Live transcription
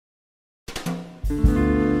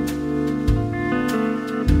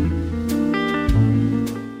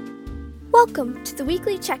Welcome to the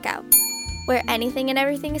Weekly Checkout, where anything and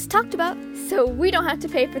everything is talked about so we don't have to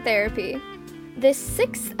pay for therapy. This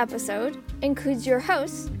 6th episode includes your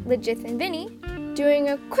hosts, Legit and Vinny, doing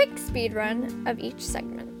a quick speed run of each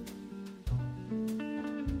segment.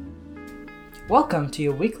 Welcome to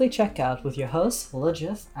your Weekly Checkout with your hosts,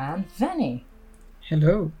 Legit and Vinny.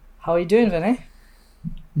 Hello. How are you doing, Vinny?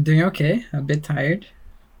 I'm doing okay. A bit tired.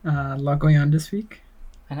 A lot going on this week.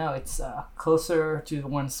 I know, it's closer to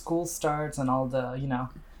when school starts and all the,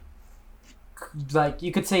 like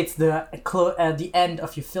you could say it's the end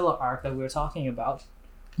of your filler arc that we were talking about.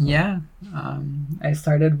 Yeah. I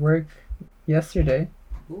started work yesterday.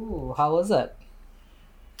 Ooh, how was it?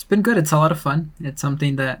 It's been good. It's a lot of fun. It's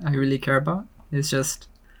something that I really care about. It's just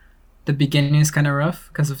the beginning is kind of rough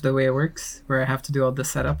because of the way it works, where I have to do all the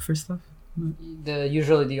setup for stuff.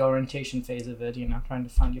 Usually the orientation phase of it, trying to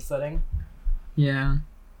find your footing. Yeah.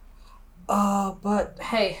 But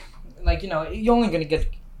hey, you're only gonna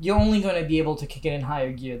be able to kick it in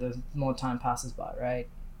higher gear the more time passes by, right?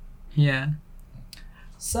 Yeah.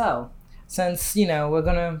 So, since we're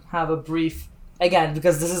gonna have a brief again,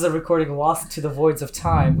 because this is a recording lost to the voids of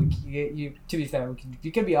time. To be fair,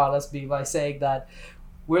 we can be honest by saying that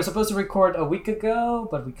we're supposed to record a week ago,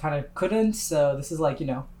 but we kind of couldn't. So this is I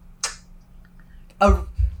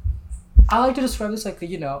like to describe this like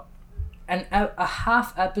a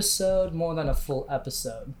half episode more than a full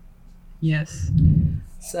episode. Yes.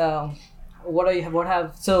 So, if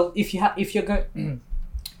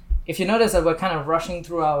you notice that we're kind of rushing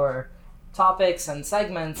through our topics and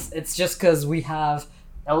segments, it's just because we have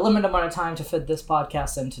a limited amount of time to fit this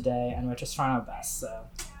podcast in today, and we're just trying our best. So,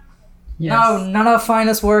 yes. No, none of our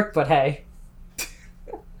finest work, but hey.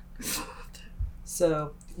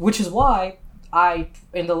 So, which is why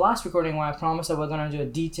in the last recording when I promised that we're gonna do a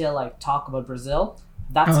detailed talk about Brazil.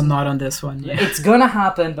 That's not on this one. Yeah. It's gonna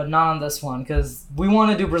happen, but not on this one because we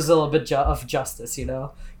want to do Brazil a bit of justice.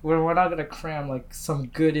 We're not gonna cram some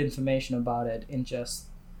good information about it in just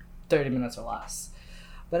 30 minutes or less.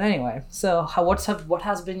 But anyway, so what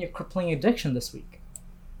has been your crippling addiction this week?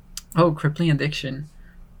 Oh, crippling addiction.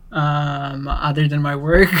 Other than my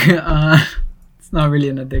work, it's not really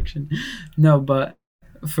an addiction. No, but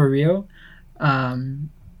for real.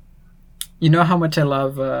 You know how much I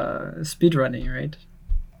love speedrunning, right?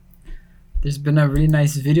 There's been a really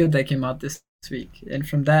nice video that came out this week, and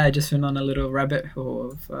from that I just went on a little rabbit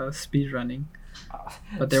hole of speedrunning.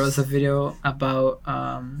 But there was a video about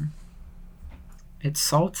it's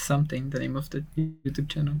Salt something, the name of the YouTube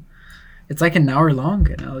channel. It's like an hour long,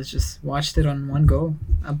 and I just watched it on one go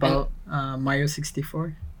about Mario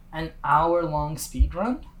 64. An hour-long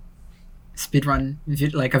speedrun? Speedrun,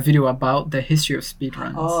 like a video about the history of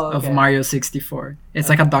speedruns of Mario 64. It's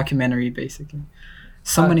like a documentary, basically.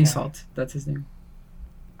 Summoning Salt, that's his name.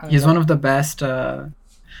 He's one of the best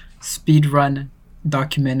speedrun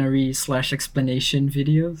documentary / explanation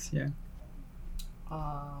videos. Yeah.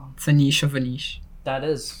 It's a niche of a niche. That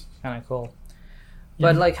is kind of cool.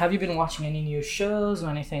 Yeah. But have you been watching any new shows or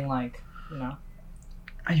anything I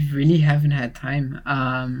really haven't had time.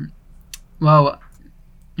 Well,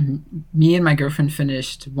 me and my girlfriend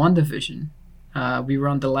finished WandaVision. We were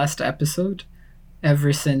on the last episode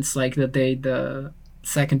ever since the day the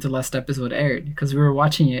second to last episode aired, because we were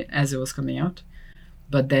watching it as it was coming out.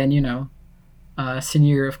 But then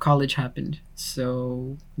senior year of college happened,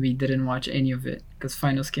 so we didn't watch any of it because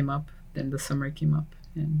finals came up, then the summer came up,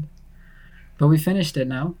 but we finished it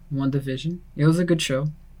now. WandaVision. It was a good show.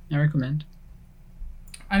 I recommend.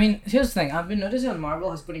 I mean, here's the thing. I've been noticing that Marvel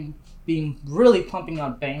has been really pumping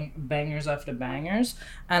out bangers after bangers,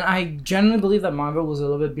 and I generally believe that Marvel was a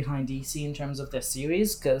little bit behind DC in terms of their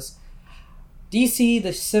series, because DC, the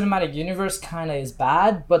cinematic universe, kind of is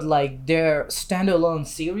bad, but their standalone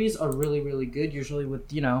series are really, really good, usually with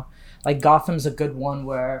Gotham's a good one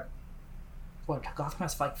where Gotham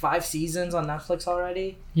has 5 seasons on Netflix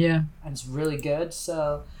already. Yeah. And it's really good.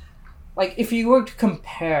 So if you were to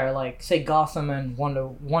compare, say Gotham and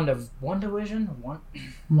WandaVision.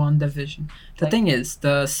 The thing is,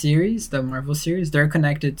 the Marvel series, they're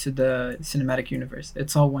connected to the cinematic universe.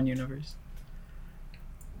 It's all one universe.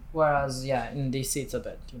 Whereas, in DC it's a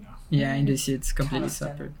bit, Yeah, in DC it's completely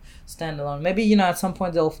separate. Standalone. Maybe, at some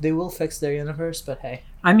point they will fix their universe, but hey.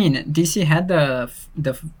 I mean, DC had the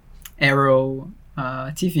Arrow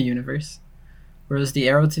TV universe. Whereas the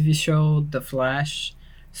Arrow TV show, The Flash,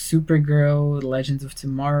 Supergirl, Legends of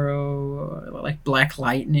Tomorrow, Black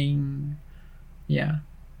Lightning. Yeah.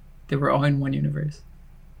 They were all in one universe.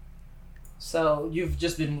 So you've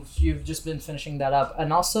just been finishing that up,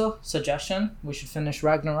 and also suggestion: we should finish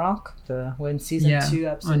Ragnarok, when season 2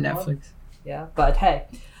 episode on 1. Netflix. Yeah, but hey,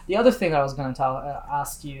 the other thing I was gonna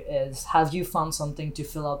ask you is: have you found something to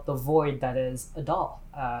fill out the void that is Adolf?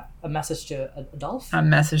 A message to Adolf? A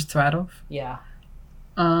message to Adolf. Yeah.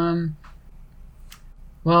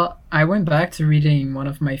 Well, I went back to reading one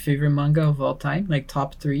of my favorite manga of all time, like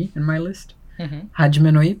top 3 in my list.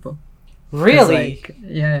 Hajime no Ippo. Really?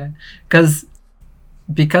 Yeah, because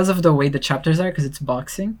of the way the chapters are, because it's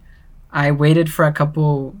boxing, I waited for a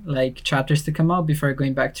couple like chapters to come out before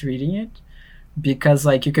going back to reading it, because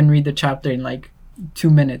like you can read the chapter in like 2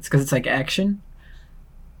 minutes because it's like action,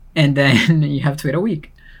 and then you have to wait a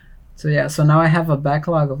week. So yeah, so now I have a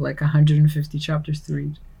backlog of like 150 chapters to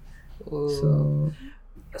read. Ooh.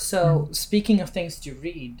 So speaking of things to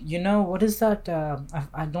read, what is that?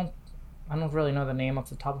 I don't really know the name off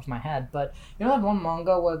the top of my head, but you know that one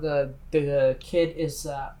manga where the kid is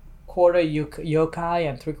quarter yokai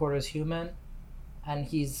and 3/4 human, and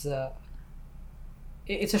he's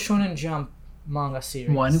it's a Shonen Jump manga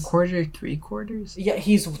series. 1/4, 3/4. Yeah,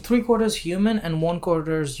 he's 3/4 human and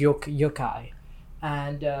 1/4 yokai,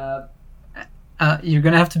 and. You're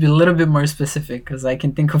gonna have to be a little bit more specific because I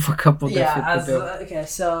can think of a couple that fit the bill. Okay,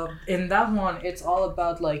 so in that one, it's all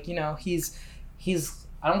about like he's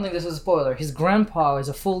I don't think this is a spoiler. His grandpa is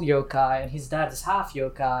a full yokai and his dad is half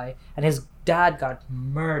yokai, and his dad got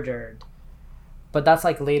murdered. But that's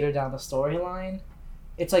like later down the storyline.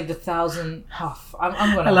 It's like the 1,000. I'm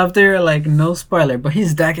gonna. I love that you're like no spoiler, but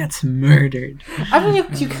his dad gets murdered. I mean,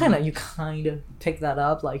 you kind of pick that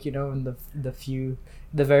up, like in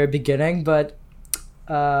the very beginning, but.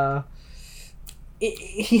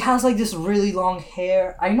 He has like this really long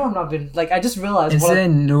hair. I know I'm not been like I just realized. Is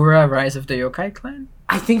it Nura Rise of the Yokai Clan?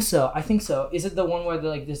 I think so. Is it the one where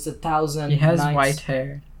there's 1,000? He has nights? white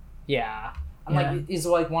hair. Yeah, I'm like is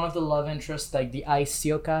like one of the love interests like the ice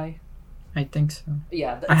yokai? I think so.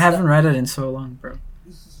 Yeah, I haven't read it in so long, bro.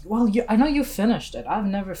 Well, I know you finished it. I've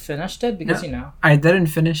never finished it because I didn't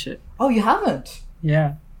finish it. Oh, you haven't?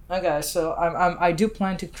 Yeah. Okay, so I do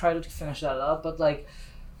plan to try to finish that up, but like.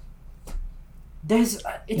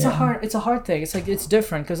 It's a hard thing. It's like it's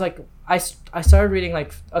different because like I started reading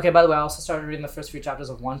like okay. By the way, I also started reading the first few chapters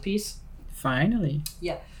of One Piece. Finally.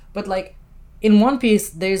 Yeah, but like in One Piece,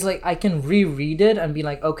 there's like I can reread it and be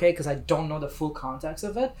like okay because I don't know the full context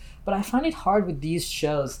of it. But I find it hard with these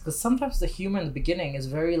shows because sometimes the humor in the beginning is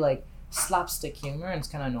very like slapstick humor and it's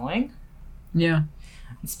kind of annoying. Yeah.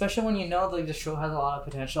 Especially when like the show has a lot of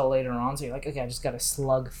potential later on, so you're like okay, I just gotta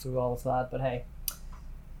slug through all of that. But hey.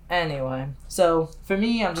 Anyway, so for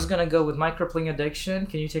me, I'm just gonna go with My Crippling Addiction.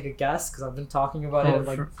 Can you take a guess? Because I've been talking about it.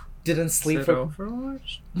 Like, didn't sleep for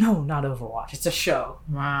Overwatch. No, not Overwatch. It's a show.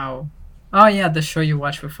 Wow. Oh yeah, the show you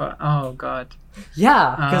watch before. Oh god.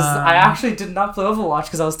 Yeah, because I actually did not play Overwatch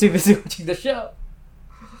because I was too busy watching the show.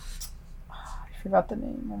 I forgot the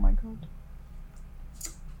name. Oh my god.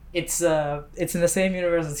 It's in the same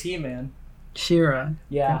universe as He-Man. She-Ra.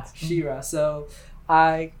 Yeah, She-Ra. So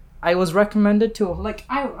I was recommended to like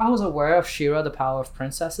I was aware of She-Ra, the Power of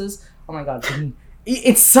Princesses. Oh my god,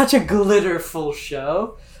 it's such a glitterful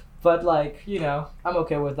show, but like I'm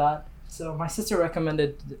okay with that. So my sister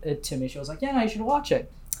recommended it to me. She was like, "Yeah, no, you should watch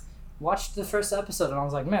it." Watched the first episode, and I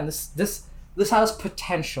was like, "Man, this has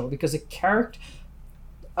potential because the character."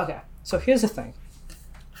 Okay, so here's the thing: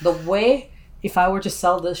 the way if I were to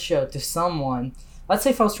sell this show to someone, let's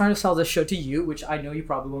say if I was trying to sell this show to you, which I know you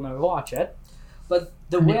probably will never watch it. But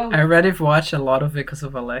the way I already watched a lot of it because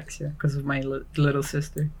of Alexia, because of my little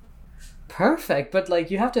sister. Perfect, but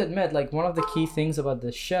like you have to admit, like one of the key things about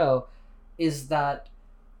this show is that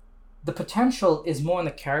the potential is more in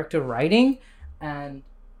the character writing and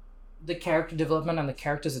the character development and the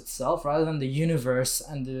characters itself, rather than the universe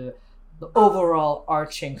and the overall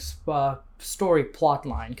arching story plot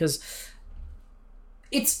line. Because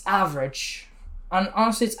it's average. And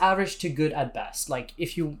honestly, it's average to good at best. Like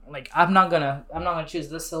if you like, I'm not gonna choose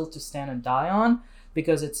this hill to stand and die on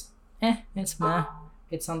because it's meh.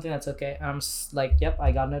 It's something that's okay. And I'm like, yep,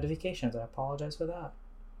 I got notifications. I apologize for that.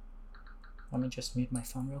 Let me just mute my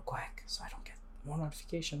phone real quick so I don't get more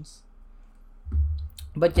notifications.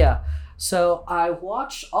 But yeah, so I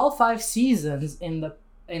watched all 5 seasons in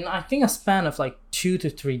I think a span of like 2 to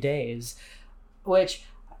 3 days, which.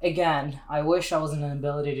 Again, I wish I was in an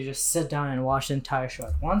ability to just sit down and watch the entire show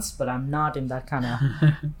at once, but I'm not in that kind of,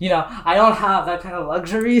 I don't have that kind of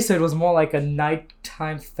luxury, so it was more like a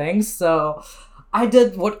nighttime thing. So I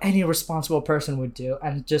did what any responsible person would do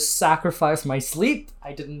and just sacrifice my sleep.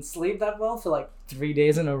 I didn't sleep that well for like 3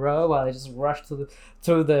 days in a row while I just rushed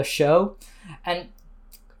through the show. And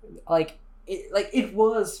like it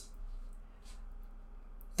was.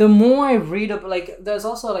 The more I read up, like, there's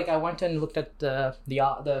also, like, I went and looked at the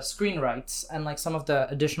screenwrites and, like, some of the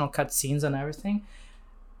additional cut scenes and everything.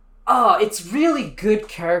 Oh, it's really good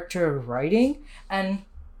character writing, and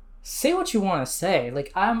say what you want to say.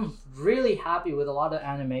 Like, I'm really happy with a lot of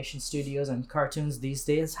animation studios and cartoons these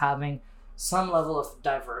days having some level of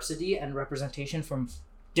diversity and representation from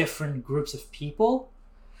different groups of people.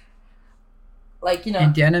 Like,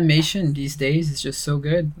 And the animation these days is just so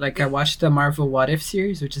good. Like, I watched the Marvel What If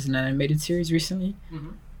series, which is an animated series recently.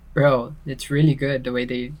 Mhm. Bro, it's really good the way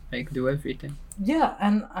they like do everything. Yeah,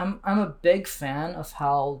 and I'm a big fan of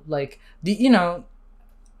how, like, again,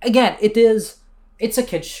 it's a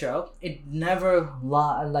kids show. It never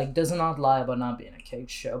does not lie about not being a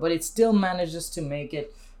kids show, but it still manages to make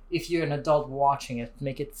it, if you're an adult watching it,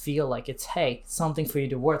 make it feel like it's, hey, something for you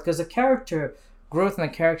to worth, because the character growth and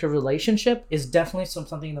the character relationship is definitely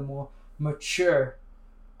something the more mature,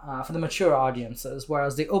 for the mature audiences,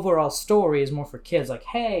 whereas the overall story is more for kids. Like,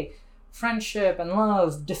 hey, friendship and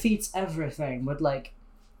love defeats everything, but like,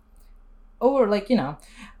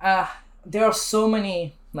 there are so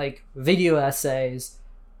many like video essays,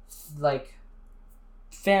 like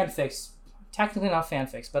fanfics, technically not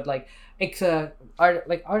fanfics, but like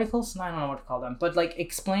articles. No, I don't know what to call them, but like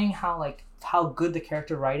explaining how good the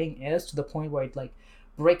character writing is, to the point where it like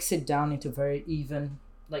breaks it down into very even,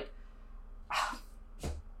 like,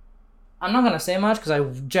 I'm not gonna say much because I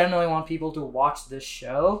generally want people to watch this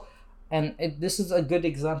show, and this is a good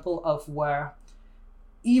example of where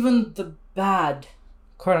even the bad,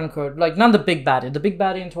 quote unquote, like, not the big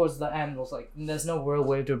baddie towards the end was like, there's no real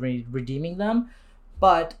way to be redeeming them,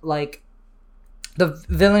 but like the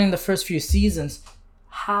villain in the first few seasons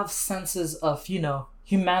have senses of,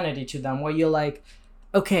 humanity to them, where you're like,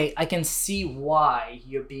 okay, I can see why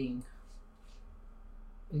you're being,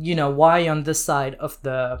 why you're on this side of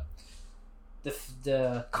the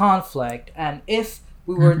conflict. And if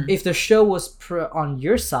we were, if the show was on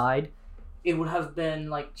your side, it would have been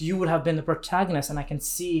like, you would have been the protagonist, and I can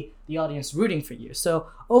see the audience rooting for you. So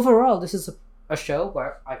overall, this is a show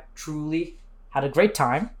where I truly had a great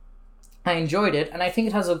time. I enjoyed it, and I think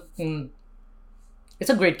it has it's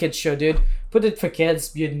a great kids show, dude. Put it for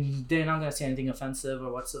kids. They're not gonna see anything offensive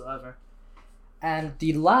or whatsoever. And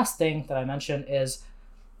the last thing that I mentioned is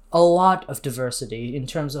a lot of diversity in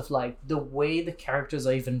terms of like the way the characters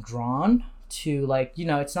are even drawn to, like,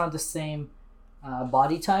 it's not the same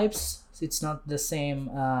body types. It's not the same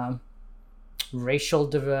racial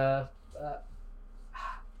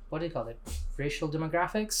what do you call it? Racial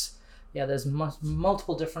demographics. Yeah, there's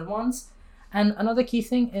multiple different ones. And another key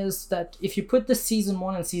thing is that if you put the season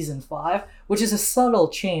 1 and season 5, which is a subtle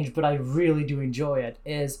change, but I really do enjoy it,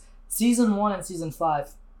 is season 1 and season 5,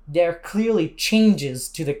 there are clearly changes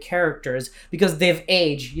to the characters because they've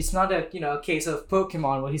aged. It's not a case of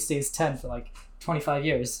Pokemon where he stays 10 for like 25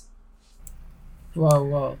 years.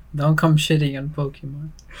 Whoa, don't come shitting on Pokemon.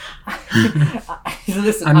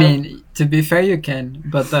 Listen, I mean, to be fair, you can,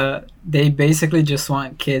 but they basically just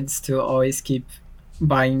want kids to always keep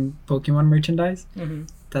buying Pokemon merchandise. Mm-hmm.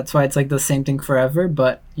 That's why it's like the same thing forever,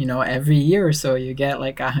 but every year or so you get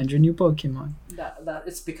like 100 new Pokemon. That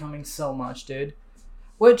it's becoming so much, dude.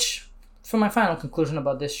 Which, for my final conclusion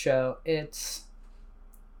about this show, it's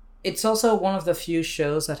also one of the few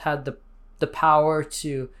shows that had the power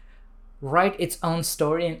to write its own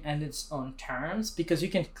story and end its own terms, because you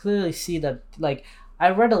can clearly see that, like,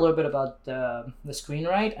 I read a little bit about the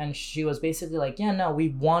screenwrite, and she was basically like, yeah, no, we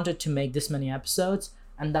wanted to make this many episodes,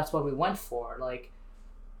 and that's what we went for. Like,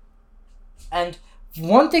 and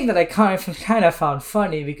one thing that I kind of found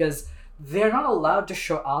funny, because they're not allowed to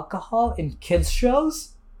show alcohol in kids shows,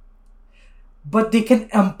 but they can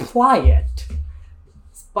imply it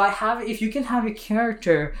by if you can have a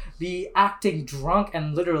character be acting drunk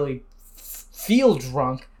and literally feel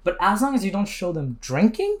drunk, but as long as you don't show them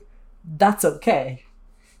drinking, that's okay.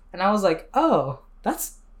 And I was like, oh,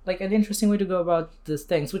 that's like an interesting way to go about these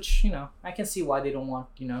things, which, I can see why they don't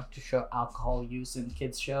want, to show alcohol use in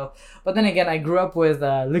kids show. But then again, I grew up with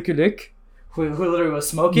Lucky Luke, who literally was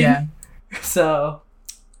smoking. Yeah. So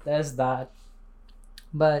there's that.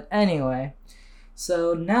 But anyway,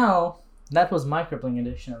 so now that was my crippling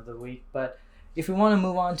edition of the week. But if we want to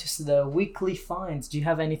move on to the weekly finds, do you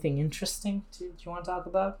have anything interesting you want to talk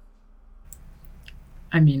about?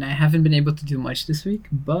 I mean, I haven't been able to do much this week,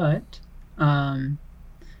 but I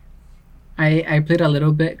played a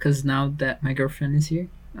little bit because now that my girlfriend is here,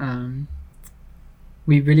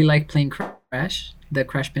 we really like playing Crash, the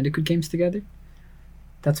Crash Bandicoot games together.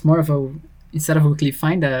 That's more of instead of a weekly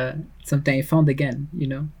find, something I found again,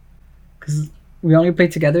 because we only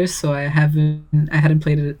played together, so I hadn't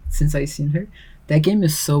played it since I seen her. That game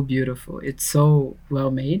is so beautiful. It's so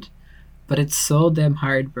well made, but it's so damn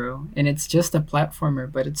hard, bro. And it's just a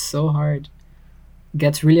platformer, but it's so hard.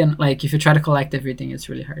 Gets really like if you try to collect everything, it's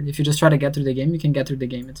really hard. If you just try to get through the game, you can get through the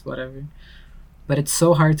game. It's whatever. But it's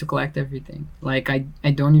so hard to collect everything. Like I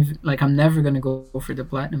don't even like I'm never gonna go for the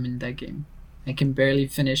platinum in that game. I can barely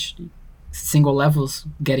finish single levels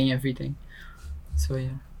getting everything. So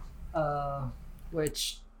yeah.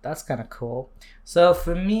 Which that's kind of cool. So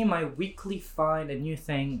for me, my weekly find, a new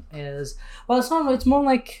thing is, well, it's not. It's more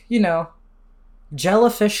like,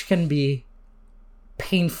 jellyfish can be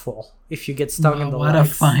painful if you get stung in the what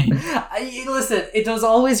legs. a find. Listen, it was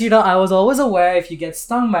always, I was always aware if you get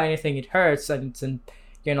stung by anything, it hurts and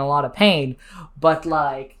you're in a lot of pain. But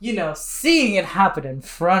like, seeing it happen in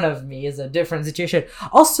front of me is a different situation.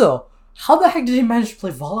 Also, how the heck did he manage to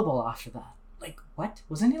play volleyball after that? Like, what?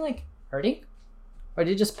 Wasn't he like hurting? Or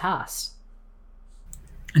did he just pass?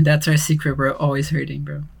 And that's our secret, bro. Always hurting,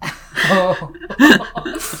 bro.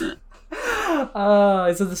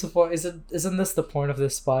 Isn't this the point of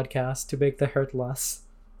this podcast, to make the hurt less?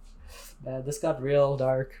 This got real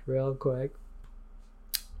dark real quick.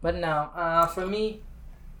 But no, for me.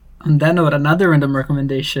 On that note, another random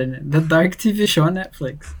recommendation: the Dark TV show on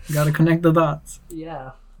Netflix. Gotta connect the dots.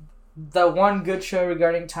 Yeah, the one good show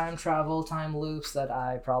regarding time travel, time loops that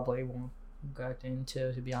I probably won't get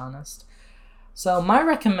into, to be honest. So my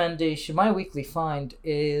recommendation, my weekly find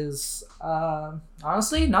is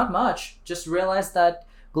honestly not much. Just realize that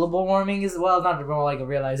global warming is, well, not more like a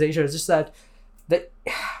realization. It's just that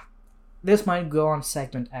this might go on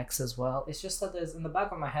segment X as well. It's just that there's in the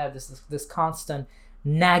back of my head this constant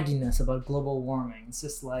nagginess about global warming. It's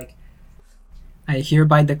just like, I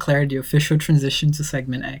hereby declare the official transition to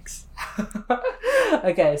segment X.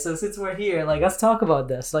 Okay, so since we're here, like, let's talk about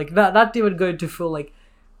this. Like, not even going to full, like,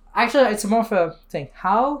 actually, it's more of a thing.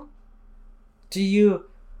 How do you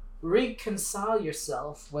reconcile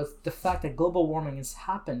yourself with the fact that global warming is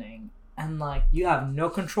happening and, like, you have no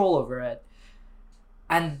control over it?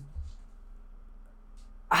 And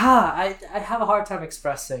I have a hard time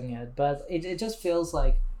expressing it, but it just feels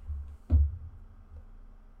like,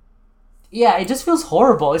 yeah, it just feels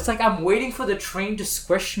horrible. It's like I'm waiting for the train to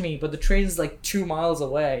squish me, but the train's like 2 miles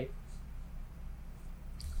away.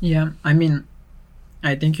 Yeah, I mean,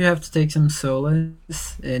 I think you have to take some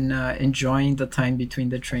solace in enjoying the time between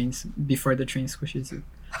the trains before the train squishes you.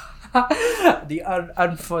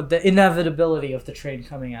 The inevitability of the train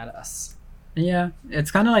coming at us. Yeah,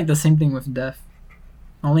 it's kind of like the same thing with death.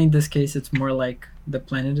 Only in this case, it's more like the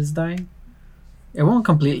planet is dying. It won't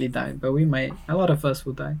completely die, but we might. A lot of us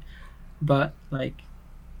will die. But, like,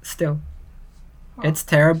 still. It's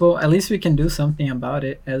terrible. At least we can do something about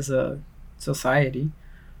it as a society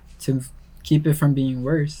to keep it from being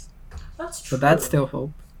worse. That's true. But that's still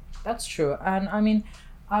hope. That's true. And, I mean,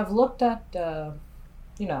 I've looked at, I've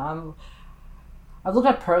looked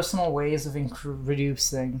at personal ways of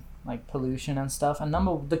reducing, like, pollution and stuff. And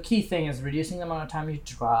the key thing is reducing the amount of time you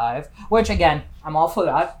drive, which, again, I'm all for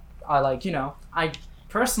that. I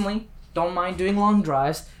personally don't mind doing long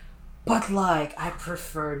drives. But, like, I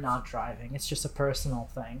prefer not driving. It's just a personal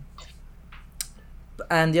thing.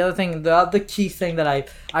 And the other thing, the other key thing that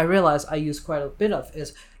I realize I use quite a bit of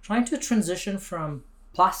is trying to transition from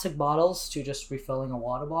plastic bottles to just refilling a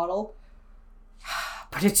water bottle.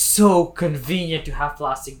 But it's so convenient to have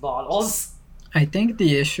plastic bottles. I think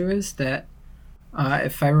the issue is that,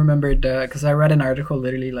 if I remembered, because I read an article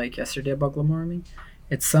literally like yesterday about global warming,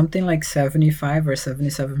 it's something like 75 or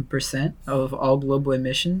 77% of all global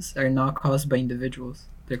emissions are not caused by individuals.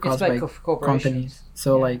 They're caused by companies.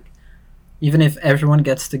 So, like, even if everyone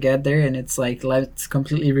gets together and it's like, let's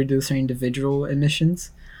completely reduce our individual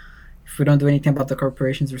emissions, if we don't do anything about the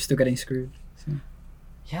corporations, we're still getting screwed. So.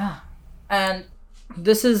 Yeah. And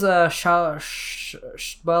this is a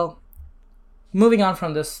well, moving on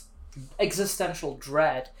from this existential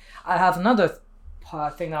dread, I have another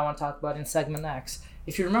thing that I want to talk about in segment X.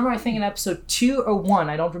 If you remember, I think in episode 2 or 1,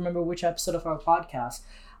 I don't remember which episode of our podcast,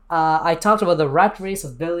 I talked about the rat race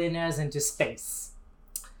of billionaires into space.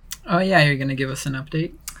 Oh yeah, you're going to give us an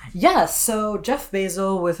update? Yes, so Jeff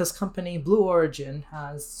Bezos with his company Blue Origin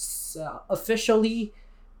has officially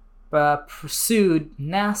pursued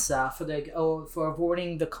NASA for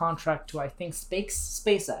awarding the contract to, I think,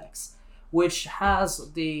 SpaceX, which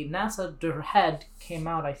has the NASA head came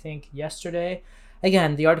out, I think, yesterday.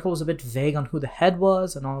 Again, the article was a bit vague on who the head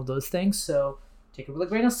was and all of those things, so take it with a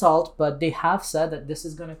grain of salt, but they have said that this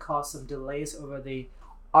is going to cause some delays over the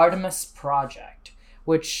Artemis project,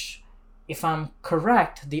 which if I'm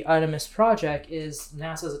correct, the Artemis project is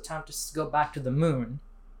NASA's attempt to go back to the moon.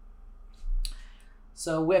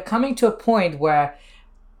 So we're coming to a point where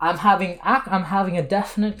I'm having a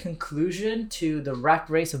definite conclusion to the rat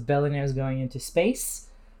race of billionaires going into space,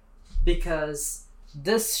 because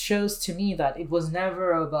this shows to me that it was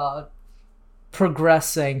never about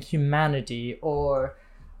progressing humanity or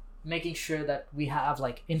making sure that we have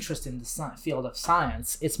like interest in the field of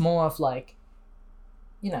science. It's more of like,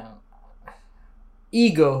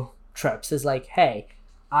 ego trips. Is like, hey,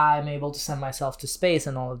 I'm able to send myself to space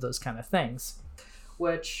and all of those kind of things,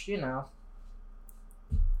 which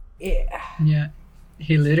Yeah,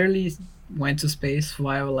 he literally went to space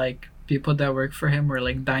while like people that work for him were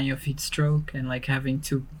like dying of heat stroke and like having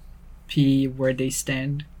to pee where they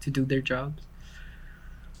stand to do their jobs.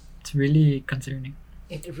 It's really concerning.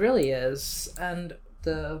 It really is. And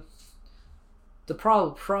the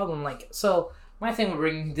problem, like, so my thing with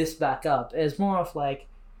bringing this back up is more of like,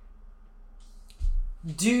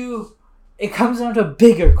 it comes down to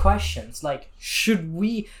bigger questions, like, should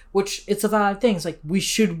we, which it's a valid thing, it's like,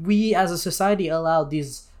 should we as a society allow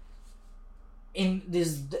these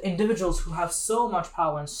individuals who have so much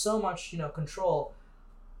power and so much control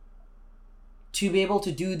to be able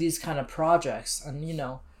to do these kind of projects? And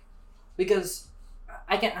because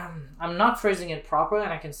I'm not phrasing it properly,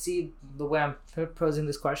 and I can see the way I'm posing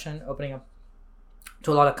this question opening up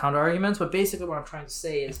to a lot of counter arguments, but basically what I'm trying to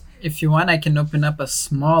say is, if you want, I can open up a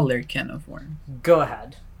smaller can of worms. Go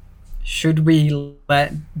ahead. Should we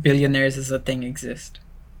let billionaires as a thing exist?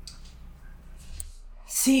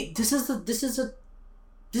 See, this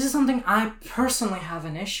is something I personally have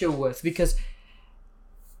an issue with, because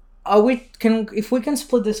if we can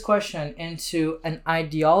split this question into an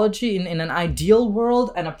ideology in an ideal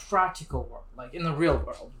world and a practical world, like in the real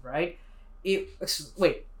world, right?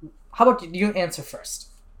 Wait, how about you answer first?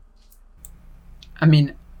 I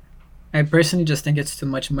mean, I personally just think it's too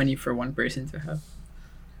much money for one person to have.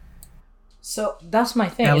 So that's my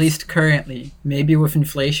thing. At least currently. Maybe with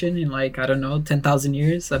inflation in 10,000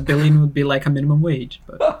 years, $1 billion would be like a minimum wage.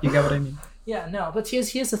 But you get what I mean? Yeah, no, but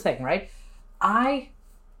here's the thing, right? I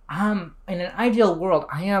am, in an ideal world,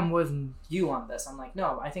 I am with you on this. I'm like,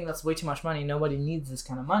 no, I think that's way too much money. Nobody needs this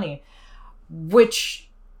kind of money. Which,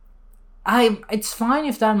 it's fine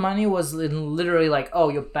if that money was literally like, oh,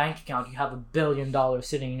 your bank account, you have $1 billion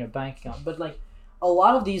sitting in your bank account. But like, a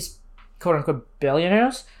lot of these quote-unquote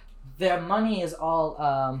billionaires, their money is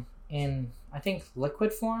all in, I think,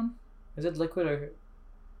 liquid form. Is it liquid or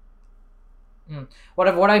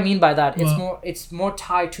what I mean by that, it's more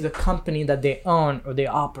tied to the company that they own or they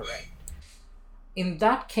operate. In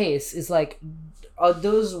that case, it's like,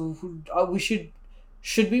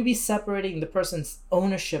 should we be separating the person's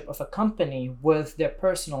ownership of a company with their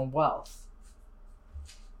personal wealth?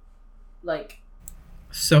 Like,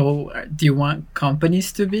 so do you want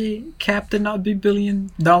companies to be capped and not be $1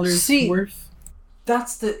 billion worth?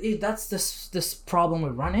 That's this problem we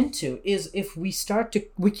run into, is if we start to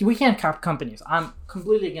we can't cap companies. I'm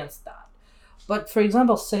completely against that. But for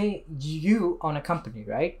example, say you own a company,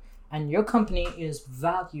 right? And your company is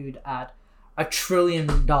valued at $1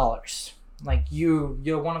 trillion. Like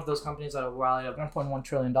you're one of those companies that are valued at $1.1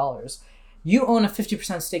 trillion. You own a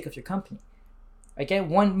 50% stake of your company. Okay,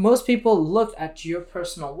 when most people look at your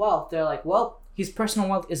personal wealth, they're like, well, his personal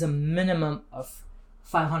wealth is a minimum of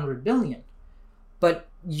 500 billion. But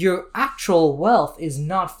your actual wealth is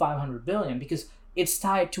not 500 billion, because it's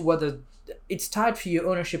tied to your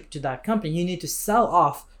ownership to that company. You need to sell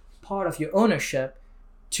off part of your ownership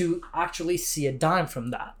to actually see a dime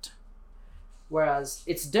from that. Whereas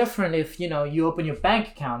it's different if you open your bank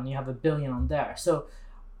account and you have $1 billion on there. So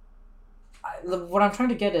what I'm trying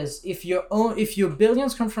to get is, if your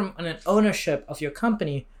billions come from an ownership of your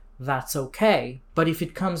company, that's okay. But if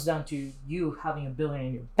it comes down to you having $1 billion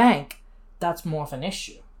in your bank, that's more of an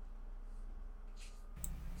issue.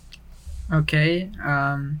 Okay.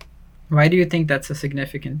 Why do you think that's a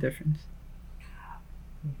significant difference?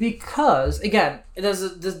 Because again,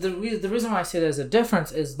 the reason why I say there's a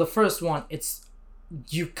difference is, the first one, it's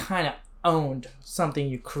you kind of owned something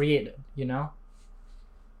you created.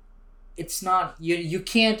 It's not you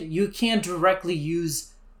can't directly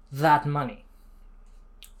use that money.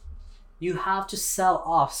 You have to sell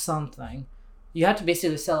off something. You have to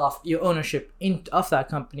basically sell off your ownership of that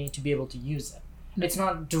company to be able to use it. It's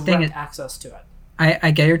not direct access to it.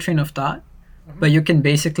 I get your train of thought, but you can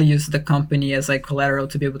basically use the company as like collateral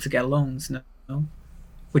to be able to get loans, no?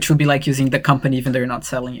 Which would be like using the company even though you're not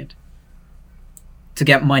selling it, to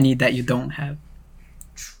get money that you don't have.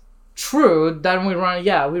 True. Then we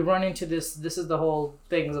run into this. This is the whole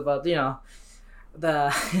thing about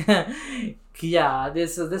the yeah,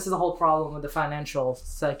 this is the whole problem with the financial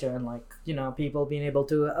sector, and like, you know, people being able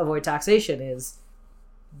to avoid taxation is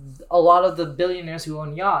a lot of the billionaires who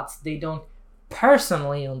own yachts, they don't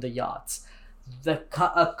personally own the yachts.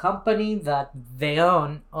 A company that they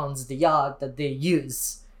own owns the yacht that they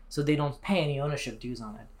use, so they don't pay any ownership dues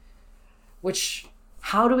on it. Which,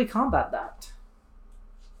 how do we combat that?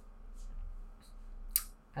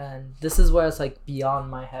 And this is where it's like beyond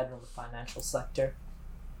my head on the financial sector.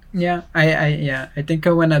 Yeah, I think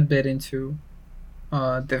I went a bit into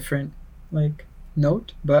a different like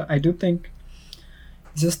note, but I do think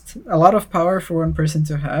it's just a lot of power for one person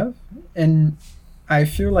to have, and I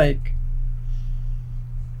feel like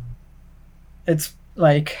it's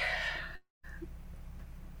like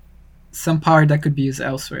some power that could be used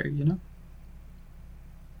elsewhere, you know?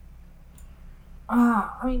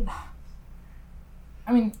 I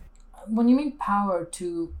mean, when you mean power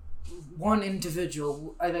to one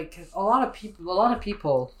individual, I like a lot of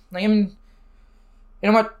people. Like, I mean,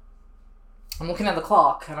 you know what? I'm looking at the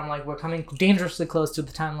clock, and I'm like, we're coming dangerously close to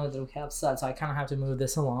the time limit that we have set, so I kind of have to move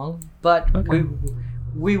this along. But Okay.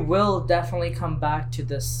 we will definitely come back to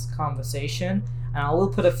this conversation, and I will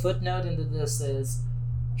put a footnote into this: is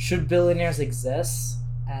should billionaires exist?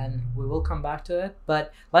 And we will come back to it.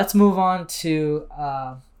 But let's move on to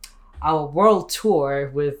our world tour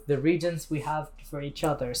with the regions we have for each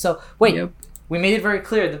other. So wait, Yep. we made it very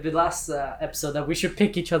clear that the last episode that we should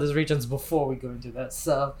pick each other's regions before we go into this.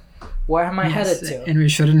 So where am I headed to? And we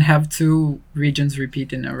shouldn't have two regions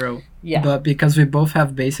repeat in a row. Yeah. But because we both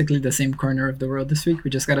have basically the same corner of the world this week, we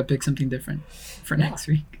just gotta pick something different for next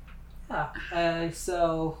week. Yeah.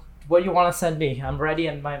 So what do you want to send me? I'm ready,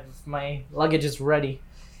 and my luggage is ready.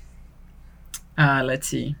 Let's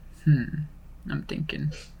see. I'm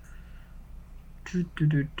thinking.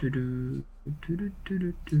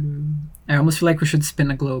 I almost feel like we should spin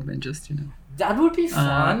a globe and just, you know. That would be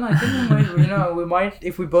fun. I think we might,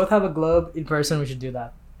 if we both have a globe in person, we should do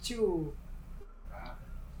that. Choo.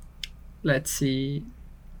 Let's see.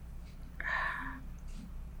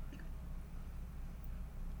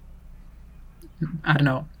 I don't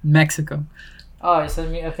know. Mexico. Oh, you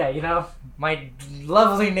sent me. Okay, you know, my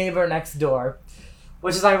lovely neighbor next door,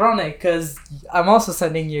 which is ironic because I'm also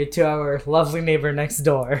sending you to our lovely neighbor next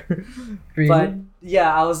door. Really? But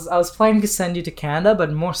yeah, I was planning to send you to Canada,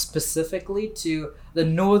 but more specifically to the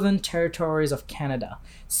Northern Territories of Canada.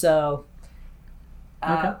 So,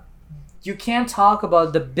 Okay. you can't talk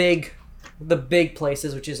about the big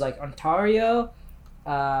places, which is like Ontario.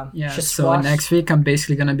 Yeah, so Shasquatch- next week I'm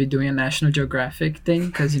basically gonna be doing a National Geographic thing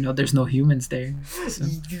because, you know, there's no humans there. So.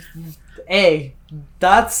 Hey,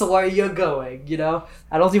 that's where you're going, you know?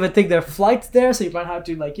 I don't even think there are flights there, so you might have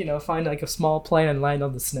to, like, you know, find like a small plane and land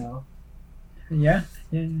on the snow. Yeah.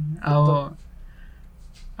 I'll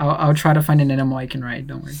try to find an animal I can ride.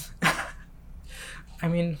 Don't worry. I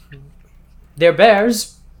mean, they're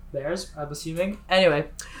bears. Bears, I'm assuming. Anyway,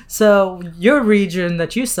 so your region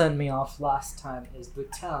that you sent me off last time is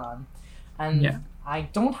Bhutan. And Yeah. I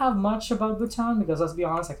don't have much about Bhutan because, let's be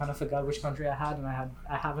honest, I kind of forgot which country I had, and I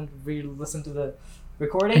haven't really listened to the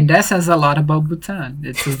recording. And that says a lot about Bhutan.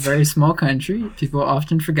 It's a very small country. People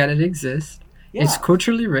often forget it exists. Yeah. It's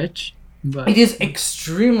culturally rich, but It is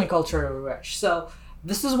extremely culturally rich. So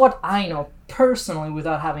this is what I know personally,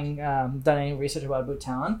 without having done any research about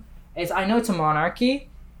Bhutan. Is I know it's a monarchy,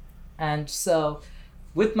 and so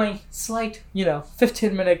with my slight,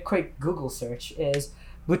 15-minute quick Google search, is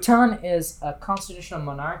Bhutan is a constitutional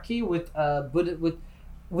monarchy with a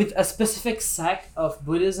with a specific sect of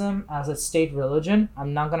Buddhism as a state religion.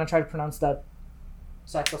 I'm not gonna try to pronounce that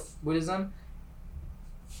sect of Buddhism,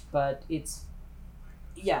 but it's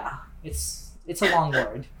a long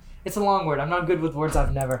word. It's a long word. I'm not good with words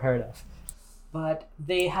I've never heard of. But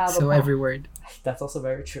they have so every word. That's also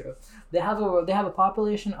very true. They have a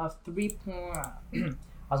population of 3. I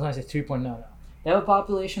was going to say 3. No. They have a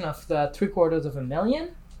population of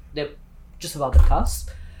 750,000. They're just about the cusp.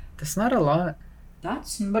 That's not a lot.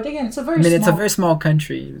 But again, it's a I very mean, small. it's a very small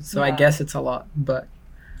country, so I Yeah. guess it's a lot. But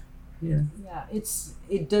yeah, Yeah, it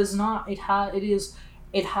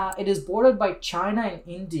is bordered by China and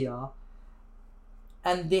India,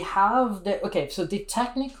 and they're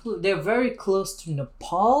very close to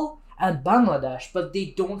Nepal and Bangladesh, but they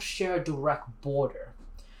don't share a direct border,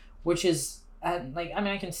 which is, and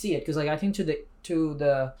I can see it because I think to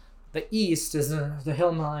the east is the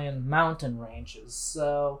Himalayan mountain ranges,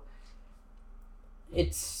 so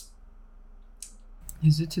it's.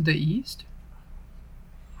 is it to the east?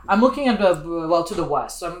 I'm looking at to the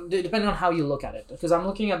west. Depending on how you look at it, because I'm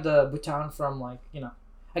looking at the Bhutan from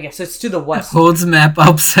I guess it's to the west. Holds map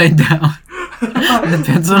upside down.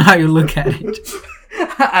 Depends on how you look at it.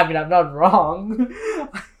 I mean, I'm not wrong.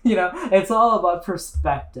 It's all about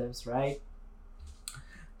perspectives, right?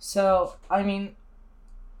 So, I mean,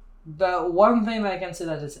 the one thing that I can say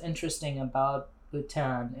that is interesting about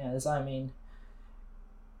Bhutan is, I mean,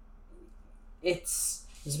 it's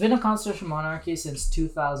been a constitutional monarchy since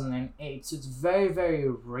 2008, so it's very, very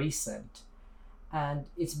recent. And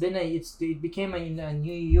it became a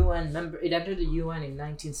new UN member. It entered the UN in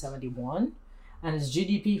 1971, and its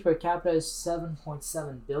GDP per capita is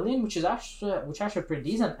 7.7 billion, which actually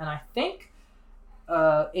pretty decent. And I think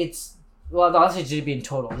that's the GDP in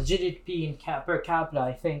total. The GDP per capita,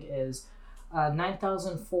 I think, is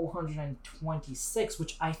 9,426,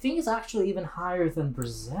 which I think is actually even higher than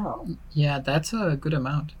Brazil. Yeah, that's a good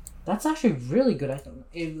amount. That's actually really good. I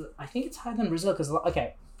think it's higher than Brazil because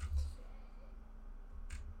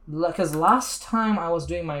last time I was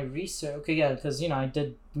doing my research, because we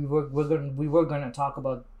were gonna talk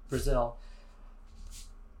about Brazil.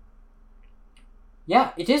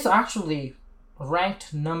 Yeah, it is actually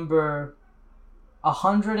ranked number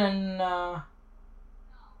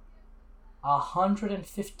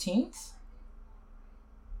 115th.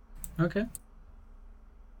 Okay.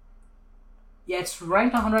 Yeah, it's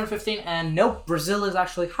ranked 115, and nope, Brazil is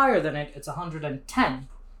actually higher than it. It's 110.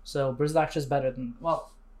 So Brazil actually is better than, well,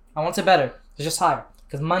 I won't say better, it's just higher,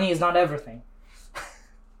 because money is not everything.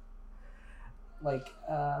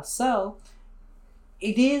 So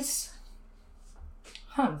it is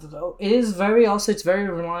it's very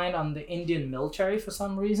reliant on the Indian military for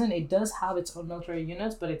some reason. It does have its own military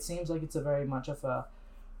units, but it seems like it's a very much of a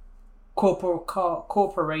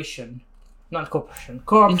cooperation, not corporation.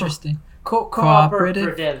 Interesting.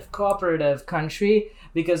 Cooperative country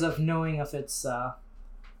because of knowing of its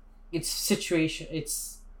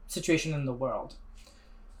situation in the world.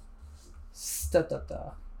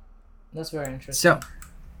 That's very interesting. So,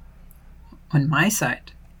 on my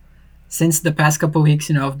side, since the past couple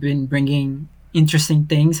weeks, I've been bringing interesting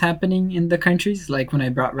things happening in the countries, like when I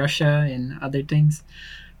brought Russia and other things,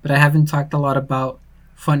 but I haven't talked a lot about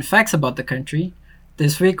fun facts about the country.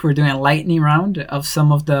 This week, we're doing a lightning round of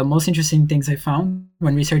some of the most interesting things I found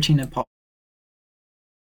when researching Nepal.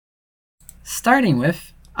 Starting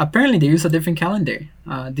with, apparently they use a different calendar.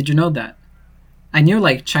 Did you know that? I knew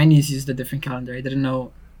Chinese used a different calendar. I didn't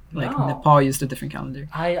know No. Nepal used a different calendar.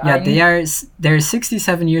 They're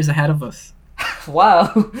 67 years ahead of us.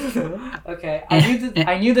 Wow. Okay.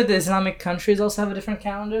 I knew that the Islamic countries also have different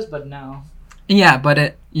calendars, but no. Yeah, but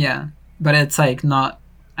it's not,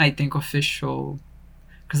 I think, official,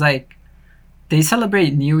 because they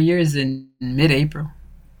celebrate New Year's in mid-April.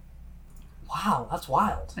 Wow, that's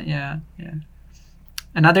wild. Yeah.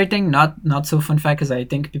 Another thing, not so fun fact, because I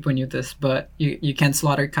think people knew this, but you can't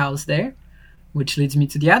slaughter cows there, which leads me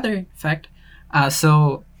to the other fact.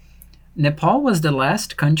 So Nepal was the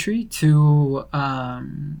last country to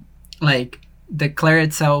declare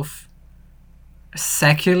itself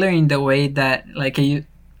secular in the way that it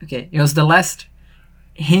was the last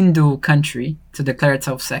Hindu country to declare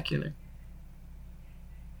itself secular.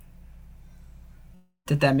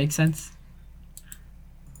 Did that make sense?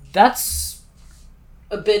 That's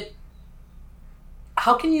a bit.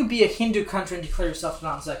 How can you be a Hindu country and declare yourself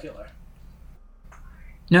non-secular?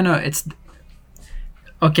 No, it's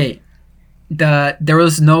okay. There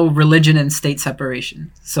was no religion and state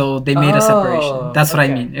separation, so they made a separation. That's what I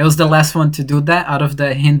mean. It was the last one to do that out of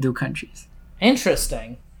the Hindu countries.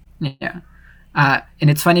 Interesting. Yeah, and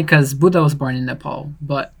it's funny because Buddha was born in Nepal,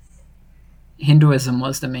 but Hinduism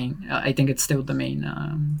was the main. I think it's still the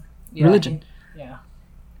main religion. Yeah.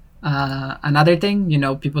 Another thing,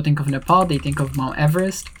 people think of Nepal, they think of Mount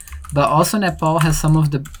Everest, but also Nepal has some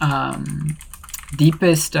of the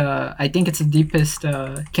deepest, I think it's the deepest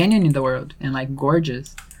canyon in the world, and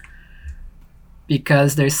gorges,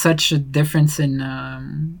 because there's such a difference in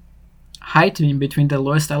height in between the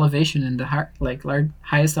lowest elevation and the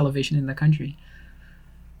highest elevation in the country,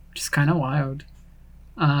 which is kind of wild.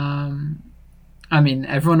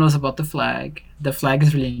 Everyone knows about the flag. The flag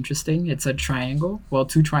is really interesting. It's a triangle,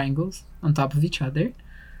 two triangles on top of each other.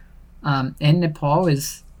 And Nepal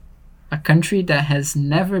is a country that has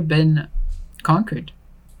never been conquered,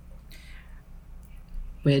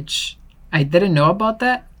 which I didn't know about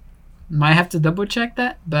that. Might have to double check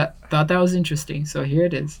that, but thought that was interesting. So here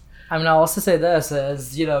it is. I'll also say this,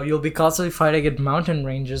 as you'll be constantly fighting in mountain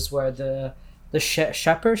ranges where the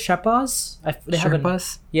Sherpas.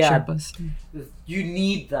 Sherpas. You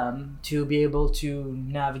need them to be able to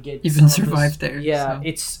navigate. Even survive there. Yeah, so.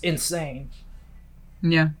 It's insane.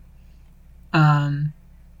 Yeah.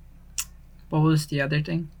 What was the other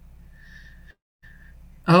thing?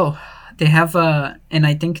 Oh, they have a, and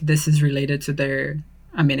I think this is related to their,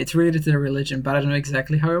 I mean, it's related to their religion, but I don't know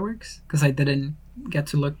exactly how it works because I didn't get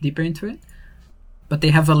to look deeper into it. But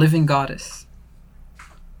they have a living goddess.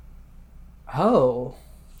 Oh,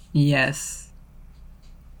 Yes.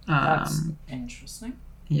 that's interesting.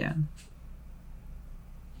 Yeah.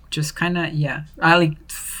 Just kind of, yeah. I like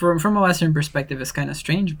from a Western perspective, it's kind of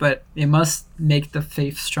strange, but it must make the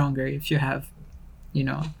faith stronger if you have,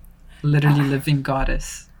 literally living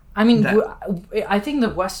goddess. I mean, That- I think the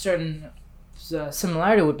Western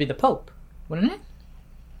similarity would be the Pope, wouldn't it?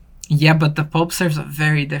 Yeah, but the Pope serves a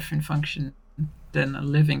very different function than a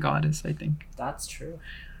living goddess, I think. That's true.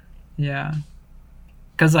 Yeah.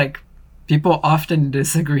 Because, people often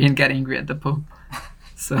disagree and get angry at the Pope.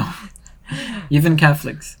 So, even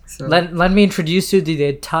Catholics. So, Let me introduce you to the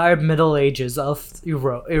entire Middle Ages of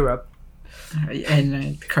Europe.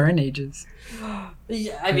 and current ages.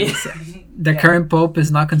 Yeah, I mean, The current Pope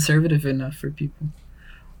is not conservative enough for people.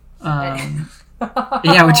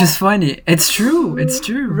 Yeah, which is funny. It's true. It's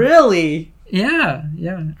true. Really? Yeah.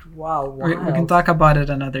 Wow. We can talk about it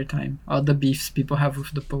another time. All the beefs people have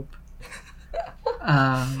with the Pope.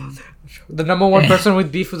 The number one person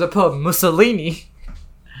with beef with the Pope, Mussolini.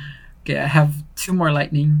 Okay, I have 2 more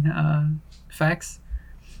lightning facts.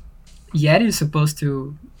 Yeti is supposed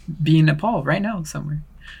to be in Nepal right now somewhere.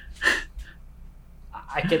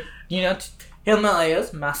 I could,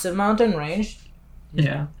 Himalayas, massive mountain range.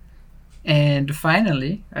 Yeah. And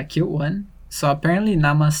finally, a cute one. So apparently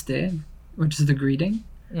Namaste, which is the greeting,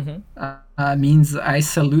 means I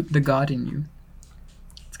salute the God in you.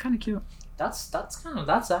 It's kind of cute. That's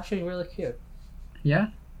actually really cute. Yeah.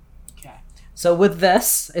 Okay. So with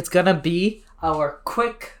this, it's gonna be our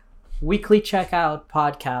quick weekly checkout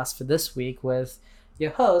podcast for this week with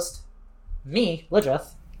your host, me,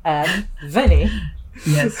 Lidrith, and Vinny.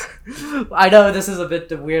 Yes. I know this is a bit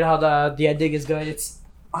weird how the ending is going. It's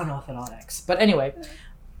unorthodox, but anyway,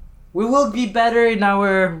 we will be better in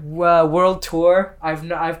our world tour.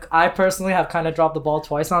 I personally have kind of dropped the ball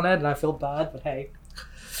twice on it, and I feel bad. But hey,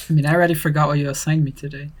 I mean, I already forgot what you assigned me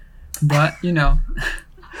today, but don't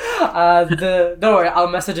worry, I'll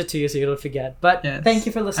message it to you so you don't forget. But yes. Thank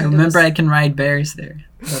you for I listening. remember to this. I can ride bears there.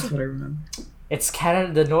 That's what I remember. It's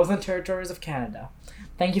Canada, the Northern Territories of Canada.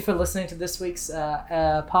 Thank you for listening to this week's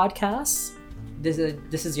podcast.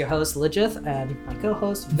 This is your host Lidjith and my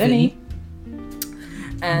co-host Vinny.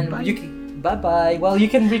 And Bye. you can bye. Well, you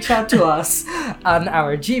can reach out to us on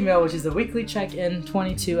our Gmail, which is the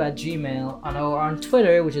weeklycheckin22@gmail, on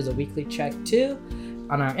Twitter, which is a weeklycheck2,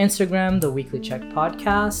 on our Instagram, the Weekly Check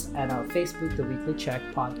Podcast, and our Facebook, the Weekly Check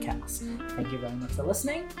Podcast. Thank you very much for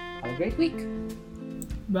listening. Have a great week.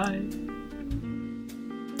 Bye.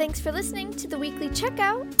 Thanks for listening to the Weekly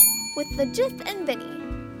Checkout with Lidjith and Vinny.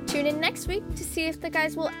 Tune in next week to see if the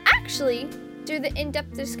guys will actually do the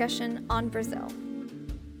in-depth discussion on Brazil.